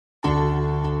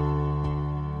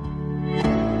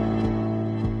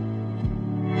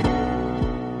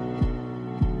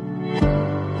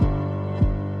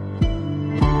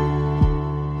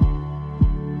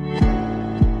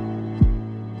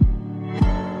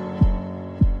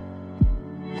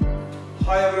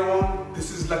Hi everyone, this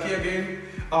is Lucky again.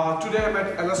 Today I'm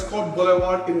at Ellscott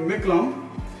Blvd in Mickleham.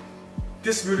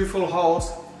 This beautiful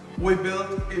house we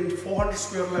built in 400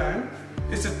 square land.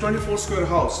 It's a 24 square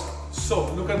house.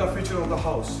 So look at the feature of the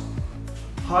house.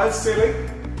 High ceiling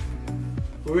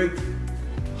with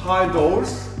high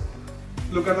doors.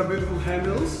 Look at the beautiful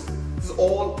handles. This is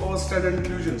all our standard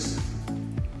inclusions.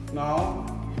 Now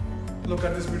look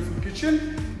at this beautiful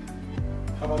kitchen.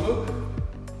 Have a look.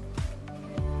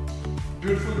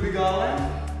 Beautiful big island,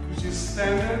 which is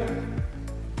standard.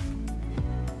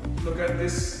 Look at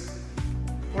this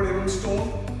 41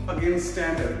 stone, again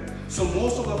standard. So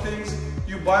most of the things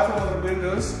you buy from other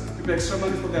vendors, you pay extra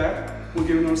money for that. We're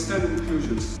giving our standard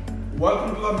inclusions.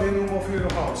 Welcome to the main room of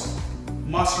your house.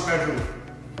 Master bedroom.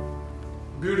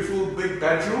 Beautiful big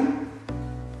bedroom.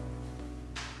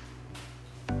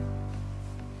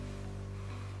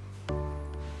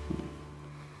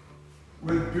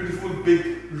 With beautiful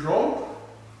big robe.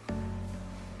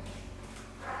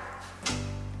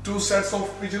 2 sets of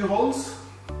pigeonholes.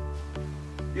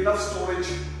 Enough storage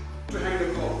to hang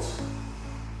the clothes.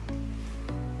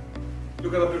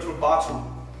 Look at the beautiful bathroom.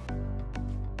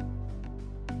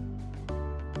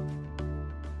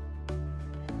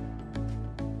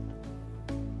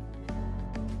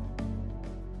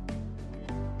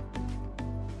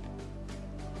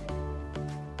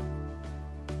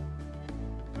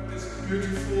 This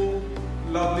beautiful,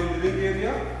 lovely living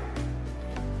area.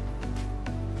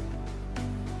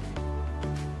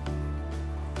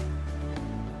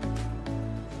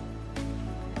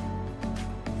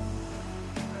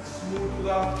 Let's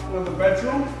move to the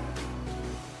bedroom.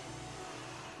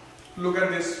 Look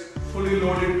at this fully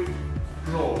loaded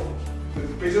drawer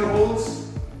with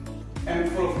pigeonholes and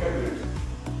full of cabinets.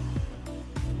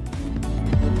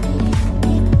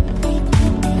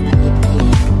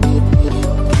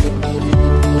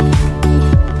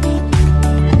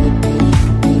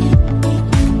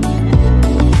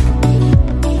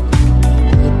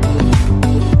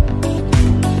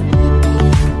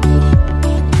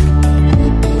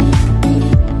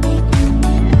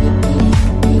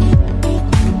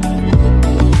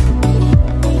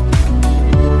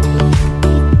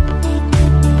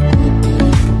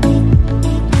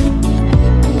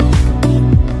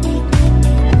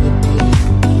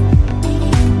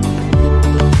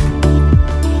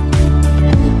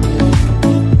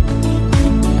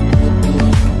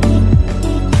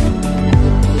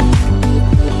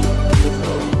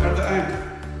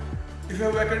 If you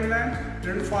have vacant land,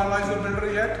 didn't finalize your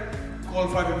builder yet, call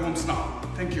 5 homes now.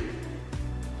 Thank you.